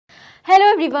Hello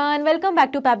everyone, welcome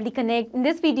back to Pabbly Connect. In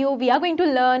this video, we are going to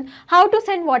learn how to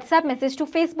send WhatsApp message to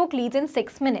Facebook leads in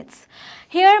 6 minutes.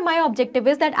 Here, my objective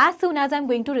is that as soon as I'm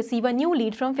going to receive a new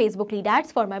lead from Facebook lead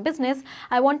ads for my business,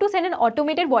 I want to send an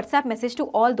automated WhatsApp message to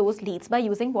all those leads by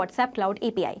using WhatsApp Cloud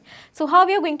API. So how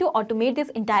we are going to automate this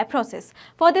entire process?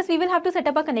 For this, we will have to set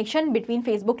up a connection between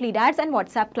Facebook lead ads and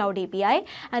WhatsApp Cloud API,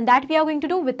 and that we are going to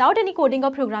do without any coding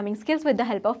or programming skills with the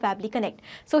help of Pabbly Connect.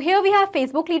 So here we have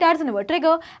Facebook lead ads in our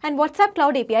trigger and WhatsApp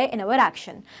Cloud API in our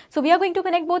action. So we are going to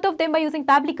connect both of them by using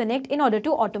Pabbly Connect in order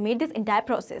to automate this entire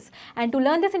process. And to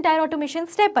learn this entire automation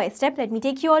step by step, let me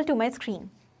take you all to my screen.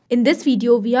 In this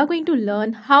video, we are going to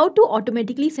learn how to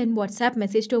automatically send WhatsApp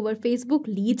message to our Facebook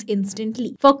leads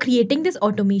instantly. For creating this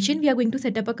automation, we are going to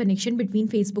set up a connection between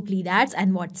Facebook lead ads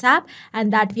and WhatsApp,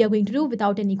 and that we are going to do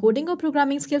without any coding or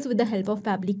programming skills with the help of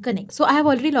Pabbly Connect. So I have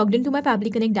already logged into my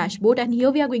Pabbly Connect dashboard, and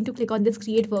here we are going to click on this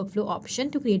create workflow option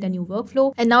to create a new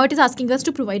workflow. And now it is asking us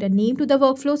to provide a name to the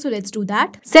workflow. So let's do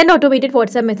that. Send automated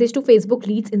WhatsApp message to Facebook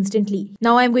leads instantly.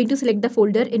 Now I'm going to select the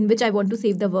folder in which I want to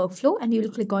save the workflow, and you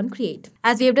will click on create.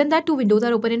 As we have done that, two windows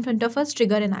are open in front of us,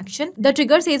 trigger and action. The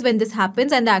trigger says when this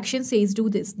happens and the action says do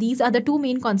this. These are the two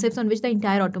main concepts on which the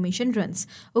entire automation runs.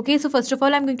 Okay, so first of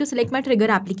all, I'm going to select my trigger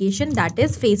application, that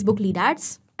is Facebook lead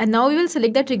ads. And now we will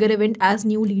select the trigger event as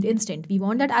new lead instant. We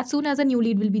want that as soon as a new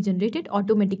lead will be generated,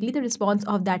 automatically the response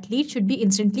of that lead should be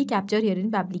instantly captured here in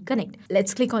Pabbly Connect.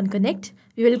 Let's click on connect.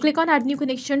 We will click on add new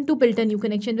connection to build a new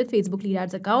connection with Facebook lead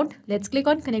ads account. Let's click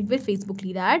on connect with Facebook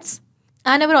lead ads.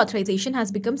 And our authorization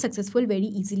has become successful very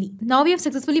easily. Now we have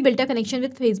successfully built a connection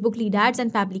with Facebook lead ads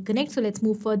and Pabbly Connect. So let's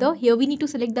move further. Here we need to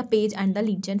select the page and the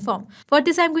lead gen form. For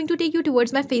this, I'm going to take you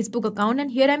towards my Facebook account,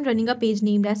 and here I'm running a page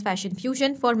named as Fashion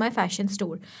Fusion for my fashion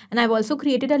store. And I've also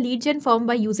created a lead gen form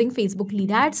by using Facebook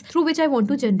lead ads through which I want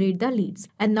to generate the leads.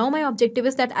 And now my objective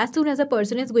is that as soon as a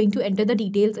person is going to enter the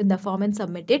details in the form and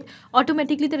submit it,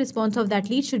 automatically the response of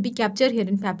that lead should be captured here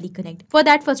in Pabbly Connect. For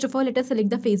that, first of all, let us select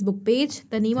the Facebook page.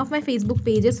 The name of my Facebook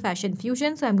page is Fashion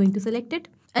Fusion, so I'm going to select it.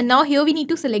 And now here we need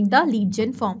to select the lead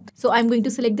gen form. So I'm going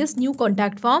to select this new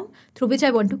contact form through which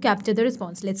I want to capture the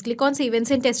response. Let's click on save and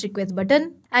send test request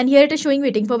button. And here it is showing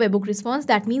waiting for webhook response.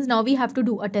 That means now we have to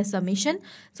do a test submission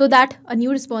so that a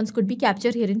new response could be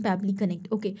captured here in Pabbly Connect.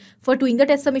 Okay, for doing the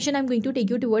test submission, I'm going to take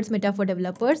you towards Meta for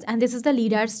Developers, and this is the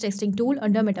lead ads testing tool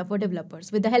under Meta for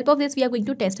Developers. With the help of this, we are going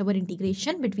to test our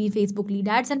integration between Facebook lead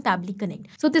ads and Pabbly Connect.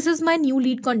 So this is my new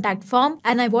lead contact form,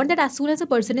 and I want that as soon as a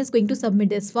person is going to submit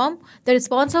this form, the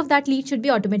response of that lead should be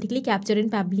automatically captured in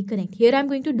Pabbly Connect. Here I'm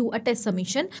going to do a test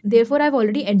submission. Therefore, I've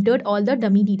already entered all the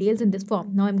dummy details in this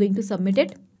form. Now I'm going to submit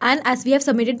it. And as we have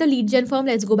submitted the lead gen form,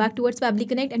 let's go back towards Pabbly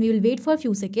Connect and we will wait for a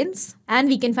few seconds. And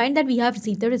we can find that we have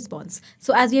received the response.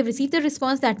 So as we have received the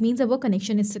response, that means our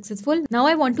connection is successful. Now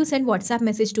I want to send WhatsApp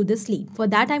message to this lead. For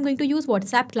that, I'm going to use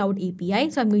WhatsApp Cloud API.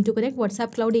 So I'm going to connect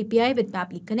WhatsApp Cloud API with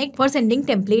Pabbly Connect for sending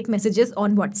template messages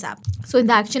on WhatsApp. So in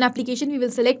the action application, we will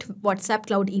select WhatsApp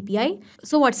Cloud API.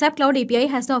 So WhatsApp Cloud API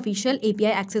has the official API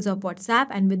access of WhatsApp,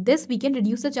 and with this, we can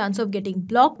reduce the chance of getting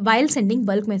blocked while sending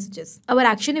bulk messages. Our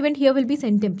action event here will be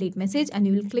send template message, and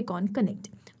we will click on connect.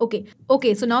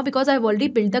 Okay, so now because I've already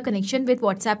built the connection with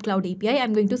WhatsApp Cloud API,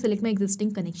 I'm going to select my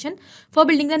existing connection. For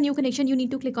building the new connection, you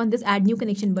need to click on this add new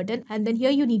connection button, and then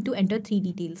here you need to enter three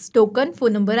details: token,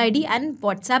 phone number ID, and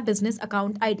WhatsApp business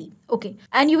account ID. Okay,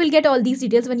 and you will get all these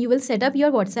details when you will set up your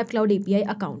WhatsApp Cloud API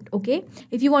account. Okay,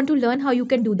 if you want to learn how you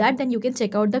can do that, then you can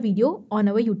check out the video on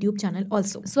our YouTube channel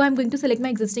also. So I'm going to select my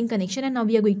existing connection, and now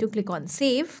we are going to click on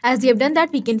save. As we have done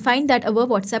that, we can find that our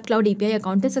WhatsApp Cloud API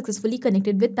account is successfully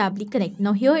connected with Pabbly Connect.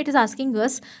 Now here it is asking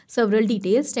us several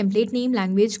details: template name,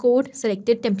 language code,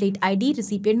 selected template ID,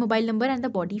 recipient mobile number, and the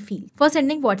body field. For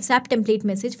sending WhatsApp template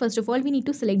message, first of all, we need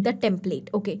to select the template.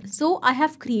 Okay, so I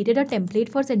have created a template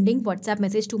for sending WhatsApp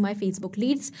message to my Facebook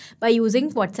leads by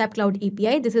using WhatsApp Cloud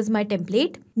API. This is my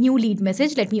template, new lead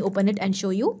message. Let me open it and show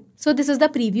you. So this is the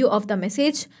preview of the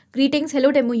message. Greetings,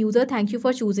 hello demo user. Thank you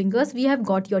for choosing us. We have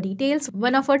got your details.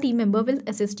 One of our team member will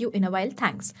assist you in a while.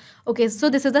 Thanks. Okay, so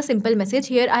this is the simple message.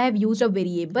 Here I have used a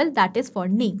variable that is for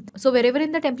name. So wherever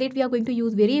in the template we are going to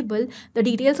use variable, the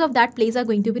details of that place are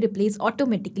going to be replaced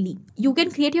automatically. You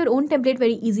can create your own template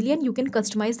very easily, and you can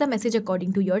customize the message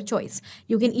according to your choice.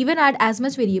 You can even add as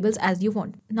much variables as you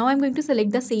want. Now I'm going to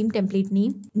select the same template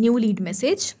name, new lead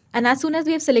message. And as soon as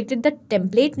we have selected the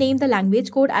template name, the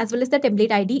language code as well as the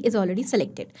template ID is already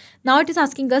selected. Now it is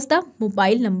asking us the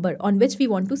mobile number on which we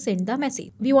want to send the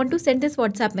message. We want to send this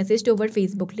WhatsApp message to our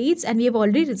Facebook leads, and we have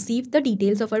already received the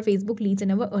details of our Facebook leads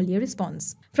in our earlier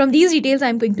response. From these details, I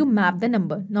am going to map the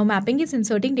number. Now mapping is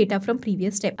inserting data from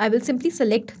previous step. I will simply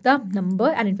select the number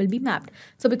and it will be mapped.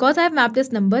 So because I have mapped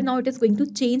this number, now it is going to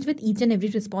change with each and every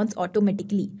response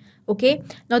automatically. Okay,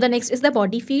 now the next is the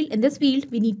body field. In this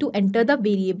field, we need to enter the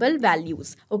variable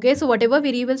values. Okay, so whatever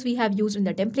variables we have used in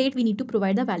the template, we need to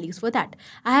provide the values for that.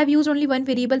 I have used only one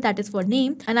variable, that is for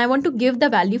name, and I want to give the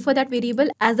value for that variable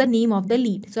as the name of the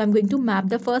lead. So I'm going to map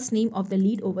the first name of the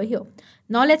lead over here.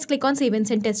 Now let's click on save and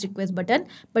send test request button.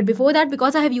 But before that,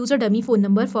 because I have used a dummy phone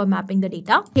number for mapping the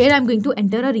data, here I'm going to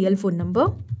enter a real phone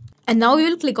number. And now we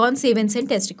will click on save and send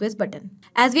test request button.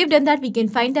 As we have done that, we can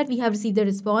find that we have received the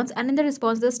response, and in the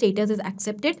response the status is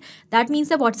accepted. That means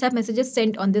the WhatsApp message is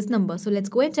sent on this number. So let's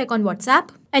go and check on WhatsApp.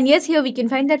 And yes, here we can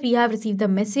find that we have received the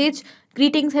message.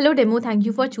 Greetings, hello demo, thank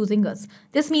you for choosing us.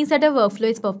 This means that our workflow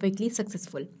is perfectly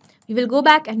successful. We will go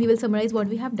back and we will summarize what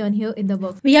we have done here in the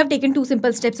work. We have taken two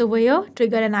simple steps over here,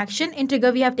 trigger and action. In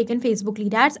trigger, we have taken Facebook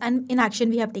lead ads, and in action,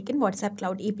 we have taken WhatsApp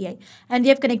Cloud API. And we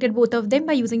have connected both of them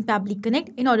by using Pabbly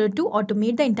Connect in order to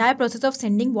automate the entire process of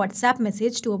sending WhatsApp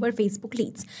message to our Facebook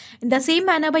leads. In the same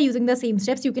manner, by using the same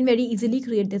steps, you can very easily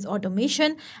create this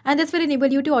automation, and this will enable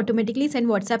you to automatically send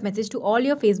WhatsApp message to all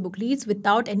your Facebook leads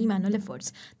without any manual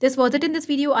efforts. This was it in this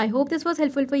video. I hope this was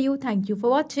helpful for you. Thank you for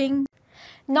watching.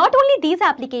 Not only these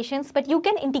applications, but you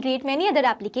can integrate many other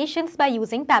applications by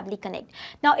using Pabbly Connect.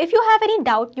 Now, if you have any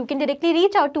doubt, you can directly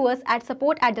reach out to us at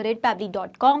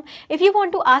support@pabbly.com. If you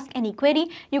want to ask any query,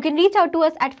 you can reach out to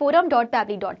us at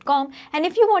forum.pabbly.com. And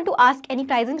if you want to ask any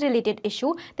pricing related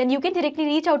issue, then you can directly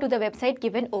reach out to the website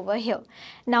given over here.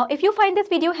 Now, if you find this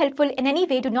video helpful in any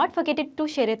way, do not forget to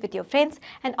share it with your friends.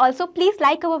 And also, please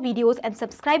like our videos and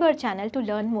subscribe our channel to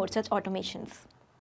learn more such automations.